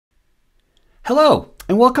Hello,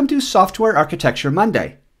 and welcome to Software Architecture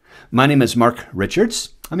Monday. My name is Mark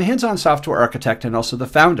Richards. I'm a hands-on software architect and also the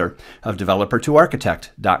founder of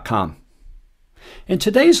developer2architect.com. In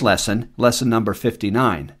today's lesson, lesson number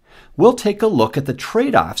 59, we'll take a look at the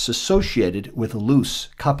trade-offs associated with loose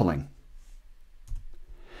coupling.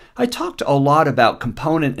 I talked a lot about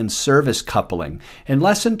component and service coupling in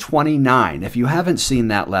lesson 29. If you haven't seen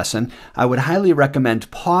that lesson, I would highly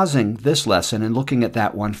recommend pausing this lesson and looking at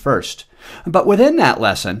that one first. But within that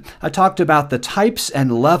lesson, I talked about the types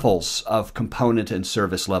and levels of component and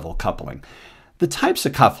service level coupling. The types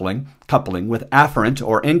of coupling with afferent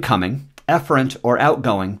or incoming, efferent or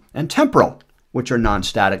outgoing, and temporal, which are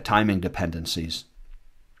non-static timing dependencies.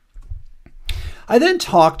 I then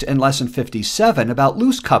talked in lesson 57 about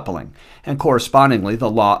loose coupling and correspondingly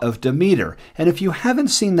the law of Demeter. And if you haven't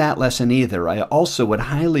seen that lesson either, I also would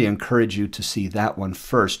highly encourage you to see that one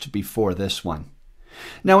first before this one.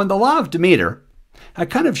 Now in the law of Demeter, I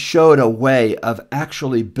kind of showed a way of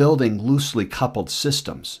actually building loosely coupled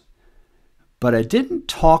systems. But I didn't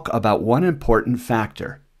talk about one important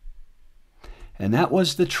factor, and that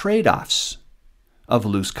was the trade-offs of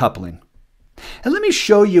loose coupling. And let me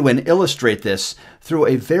show you and illustrate this through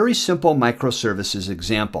a very simple microservices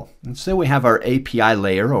example. Let's say we have our API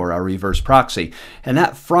layer or our reverse proxy, and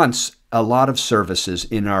that fronts a lot of services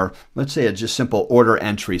in our, let's say, a just simple order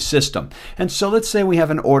entry system. And so let's say we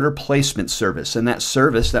have an order placement service, and that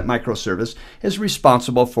service, that microservice, is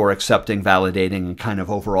responsible for accepting, validating, and kind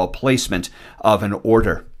of overall placement of an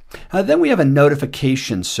order. Then we have a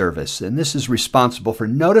notification service, and this is responsible for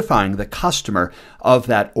notifying the customer of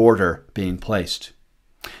that order being placed.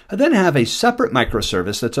 I then have a separate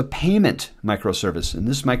microservice that's a payment microservice, and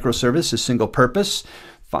this microservice is single purpose,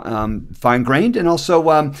 fine-grained, and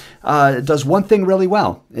also does one thing really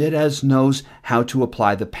well. It knows how to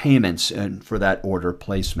apply the payments for that order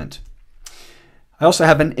placement. I also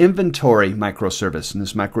have an inventory microservice, and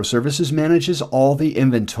this microservice manages all the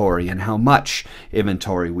inventory and how much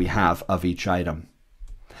inventory we have of each item.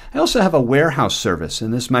 I also have a warehouse service,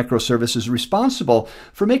 and this microservice is responsible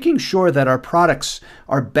for making sure that our products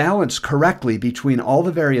are balanced correctly between all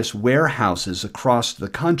the various warehouses across the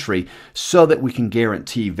country so that we can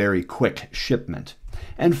guarantee very quick shipment.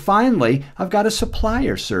 And finally, I've got a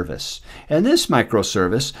supplier service. And this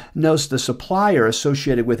microservice knows the supplier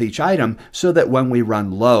associated with each item so that when we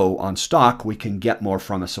run low on stock, we can get more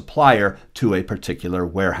from a supplier to a particular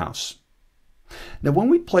warehouse. Now, when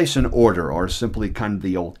we place an order, or simply kind of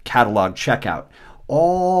the old catalog checkout,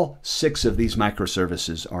 all 6 of these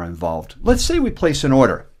microservices are involved. Let's say we place an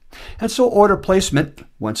order. And so order placement,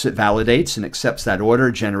 once it validates and accepts that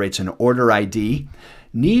order, generates an order ID,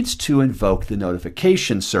 needs to invoke the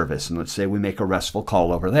notification service. And let's say we make a RESTful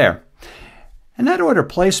call over there. And that order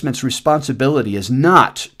placement's responsibility is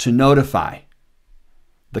not to notify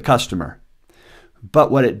the customer.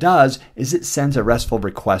 But what it does is it sends a RESTful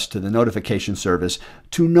request to the notification service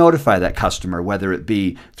to notify that customer, whether it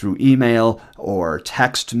be through email or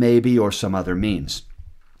text maybe or some other means.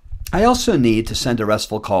 I also need to send a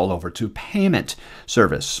RESTful call over to payment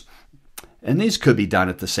service. And these could be done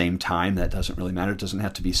at the same time. That doesn't really matter. It doesn't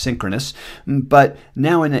have to be synchronous. But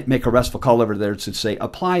now I make a RESTful call over there to say,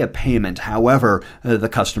 apply a payment however the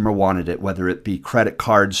customer wanted it, whether it be credit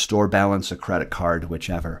card, store balance, a credit card,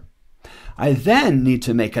 whichever. I then need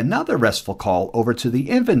to make another RESTful call over to the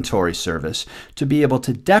inventory service to be able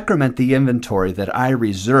to decrement the inventory that I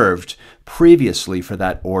reserved previously for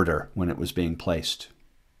that order when it was being placed.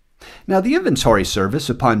 Now, the inventory service,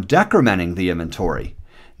 upon decrementing the inventory,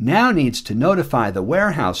 now needs to notify the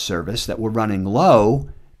warehouse service that we're running low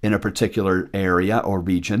in a particular area or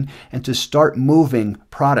region and to start moving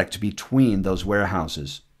product between those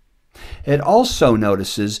warehouses. It also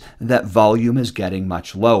notices that volume is getting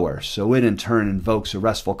much lower, so it in turn invokes a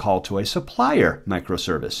RESTful call to a supplier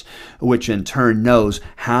microservice, which in turn knows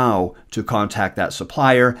how to contact that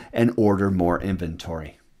supplier and order more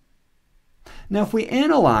inventory. Now, if we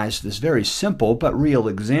analyze this very simple but real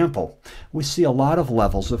example, we see a lot of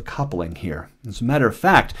levels of coupling here. As a matter of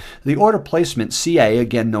fact, the order placement CA,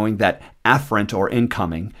 again knowing that afferent or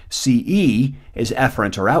incoming, CE is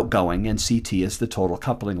efferent or outgoing, and CT is the total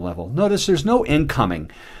coupling level. Notice there's no incoming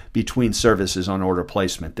between services on order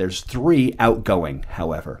placement. There's 3 outgoing,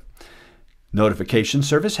 however. Notification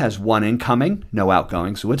service has 1 incoming, no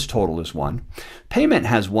outgoing, so its total is 1. Payment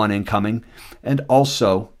has 1 incoming and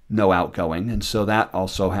also no outgoing, and so that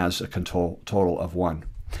also has a total of 1.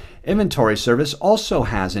 Inventory service also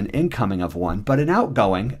has an incoming of 1, but an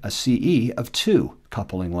outgoing, a CE, of 2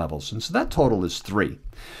 coupling levels, and so that total is 3.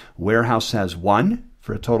 Warehouse has 1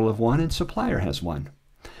 for a total of 1, and supplier has 1.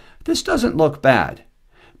 This doesn't look bad,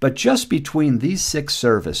 But just between these 6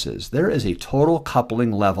 services, there is a total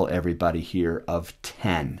coupling level, everybody, here of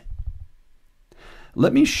 10.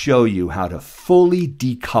 Let me show you how to fully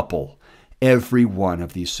decouple every one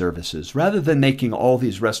of these services. Rather than making all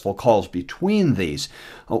these RESTful calls between these,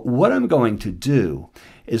 what I'm going to do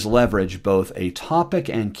is leverage both a topic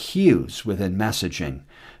and queues within messaging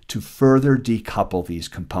to further decouple these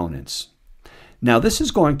components. Now, this is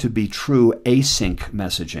going to be true async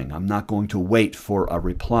messaging. I'm not going to wait for a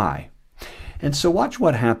reply. And so watch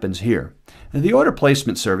what happens here. The order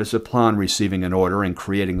placement service, upon receiving an order and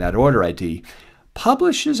creating that order ID,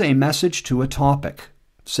 publishes a message to a topic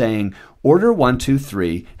saying, Order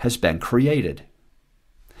 123 has been created.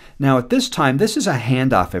 Now, at this time, this is a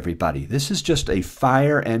handoff, everybody. This is just a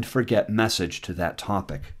fire and forget message to that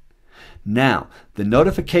topic. Now, the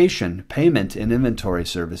notification, payment, and inventory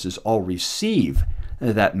services all receive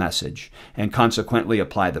that message and consequently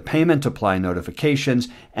apply the payment, apply notifications,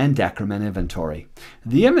 and decrement inventory.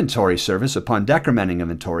 The inventory service, upon decrementing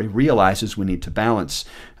inventory, realizes we need to balance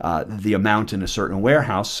the amount in a certain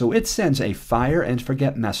warehouse, so it sends a fire and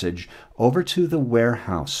forget message over to the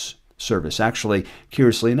warehouse service. Actually,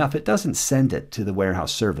 curiously enough, it doesn't send it to the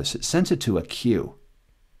warehouse service. It sends it to a queue.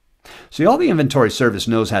 See, all the inventory service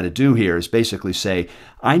knows how to do here is basically say,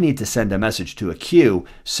 I need to send a message to a queue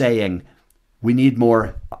saying, we need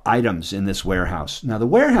more items in this warehouse. Now, the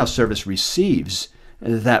warehouse service receives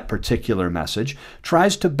that particular message,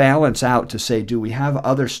 tries to balance out to say, do we have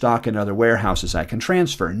other stock in other warehouses I can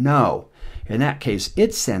transfer? No. In that case,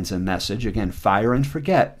 it sends a message, again, fire and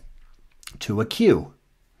forget, to a queue.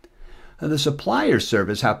 The supplier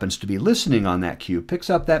service happens to be listening on that queue, picks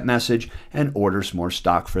up that message, and orders more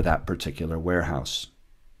stock for that particular warehouse.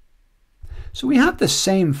 So we have the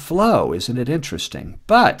same flow, isn't it interesting?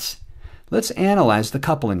 But let's analyze the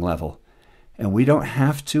coupling level. And we don't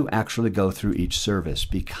have to actually go through each service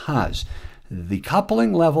because the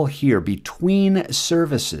coupling level here between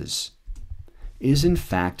services is in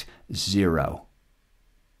fact 0.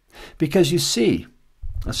 Because you see,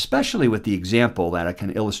 especially with the example that I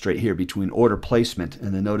can illustrate here between order placement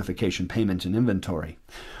and the notification, payment, and inventory.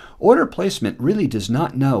 Order placement really does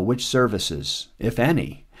not know which services, if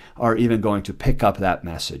any, are even going to pick up that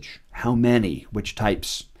message. How many, which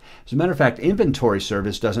types. As a matter of fact, inventory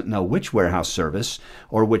service doesn't know which warehouse service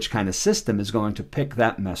or which kind of system is going to pick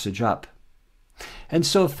that message up. And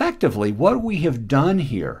so effectively, what we have done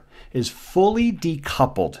here is fully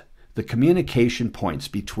decoupled the communication points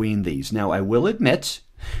between these. Now, I will admit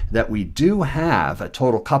that we do have a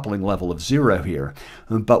total coupling level of 0 here,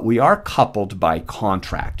 but we are coupled by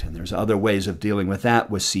contract. And there's other ways of dealing with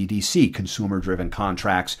that with CDC, consumer-driven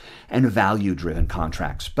contracts, and value-driven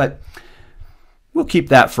contracts. But we'll keep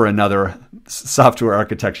that for another Software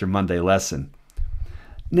Architecture Monday lesson.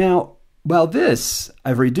 Now, while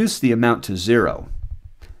I've reduced the amount to 0,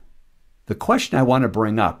 the question I want to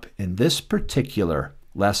bring up in this particular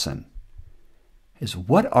lesson is,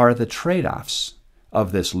 what are the trade-offs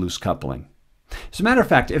of this loose coupling? As a matter of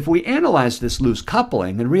fact, if we analyze this loose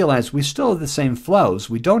coupling and realize we still have the same flows,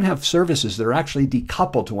 we don't have services that are actually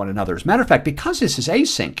decoupled to one another. As a matter of fact, because this is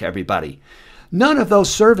async, everybody, none of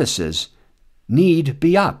those services need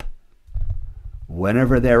be up.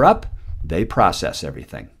 Whenever they're up, they process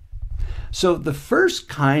everything. So the first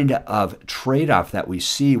kind of trade-off that we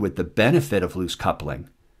see with the benefit of loose coupling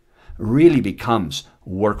really becomes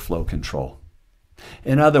workflow control.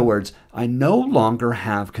 In other words, I no longer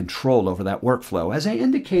have control over that workflow. As I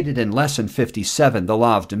indicated in Lesson 57, the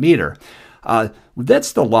law of Demeter,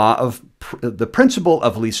 that's the law of the principle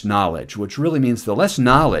of least knowledge, which really means the less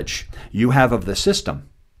knowledge you have of the system,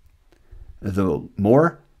 the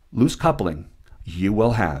more loose coupling you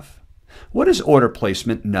will have. What does order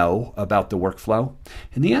placement know about the workflow?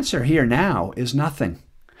 And the answer here now is nothing.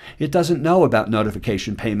 It doesn't know about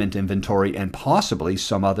notification, payment, inventory, and possibly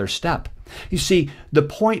some other step. You see, the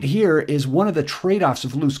point here is one of the trade-offs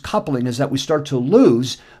of loose coupling is that we start to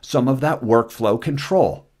lose some of that workflow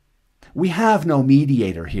control. We have no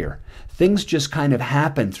mediator here. Things just kind of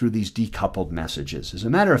happen through these decoupled messages. As a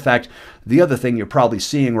matter of fact, the other thing you're probably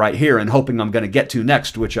seeing right here and hoping I'm going to get to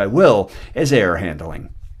next, which I will, is error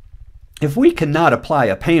handling. If we cannot apply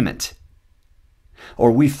a payment,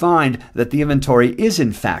 or we find that the inventory is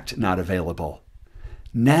in fact not available,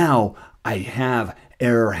 now I have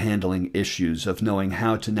error handling issues of knowing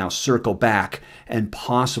how to now circle back and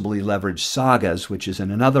possibly leverage sagas, which is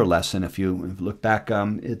in another lesson. If you look back,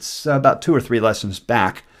 it's about 2 or 3 lessons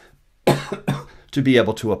back to be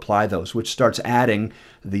able to apply those, which starts adding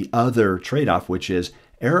the other trade-off, which is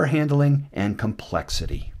error handling and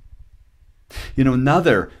complexity. You know,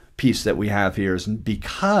 another piece that we have here is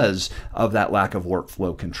because of that lack of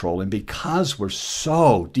workflow control and because we're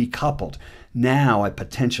so decoupled, now I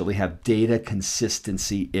potentially have data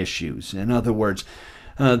consistency issues. In other words,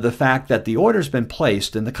 the fact that the order's been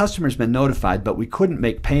placed and the customer's been notified, but we couldn't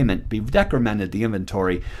make payment, we've decremented the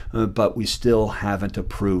inventory, but we still haven't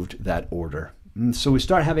approved that order. And so we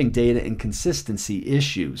start having data inconsistency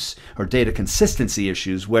issues or data consistency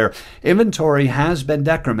issues where inventory has been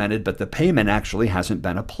decremented, but the payment actually hasn't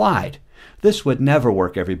been applied. This would never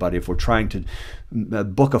work, everybody, if we're trying to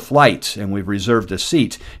book a flight and we've reserved a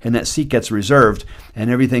seat and that seat gets reserved and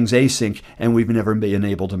everything's async and we've never been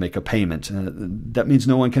able to make a payment. That means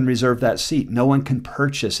no one can reserve that seat. No one can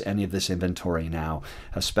purchase any of this inventory now,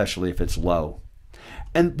 especially if it's low.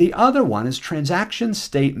 And the other one is transaction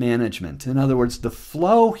state management. In other words, the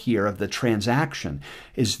flow here of the transaction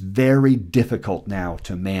is very difficult now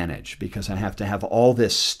to manage because I have to have all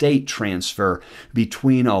this state transfer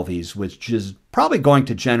between all these, which is probably going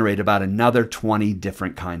to generate about another 20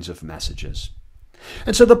 different kinds of messages.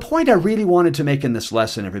 And so the point I really wanted to make in this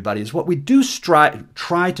lesson, everybody, is what we do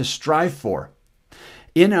try to strive for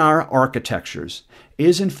in our architectures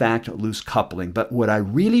is in fact loose coupling. But what I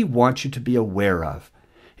really want you to be aware of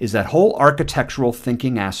is that whole architectural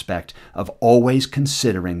thinking aspect of always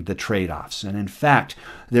considering the trade-offs. And in fact,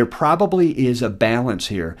 there probably is a balance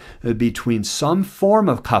here between some form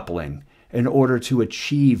of coupling in order to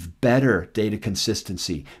achieve better data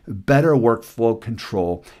consistency, better workflow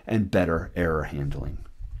control, and better error handling.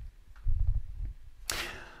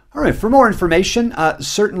 All right, for more information,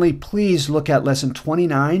 certainly please look at lesson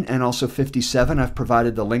 29 and also 57. I've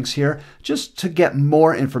provided the links here just to get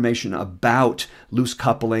more information about loose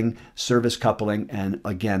coupling, service coupling, and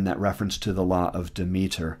again, that reference to the law of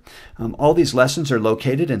Demeter. All these lessons are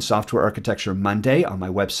located in Software Architecture Monday on my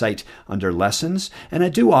website under Lessons, and I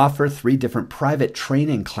do offer 3 different private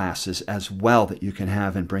training classes as well that you can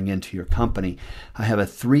have and bring into your company. I have a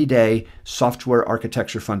 3-day Software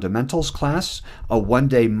Architecture Fundamentals class, a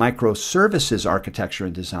 1-day Microservices Architecture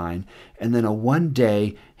and Design, and then a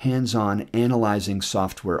 1-day hands-on Analyzing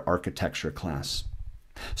Software Architecture class.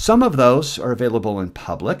 Some of those are available in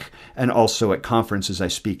public and also at conferences I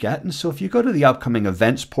speak at. And so if you go to the upcoming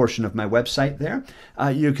events portion of my website there,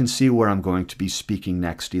 you can see where I'm going to be speaking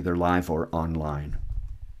next, either live or online.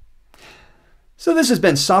 So this has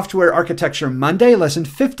been Software Architecture Monday, Lesson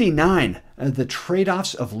 59, the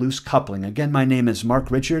trade-offs of loose coupling. Again, my name is Mark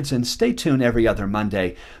Richards, and stay tuned every other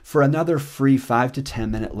Monday for another free 5 to 10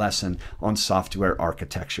 minute lesson on software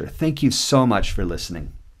architecture. Thank you so much for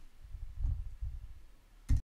listening.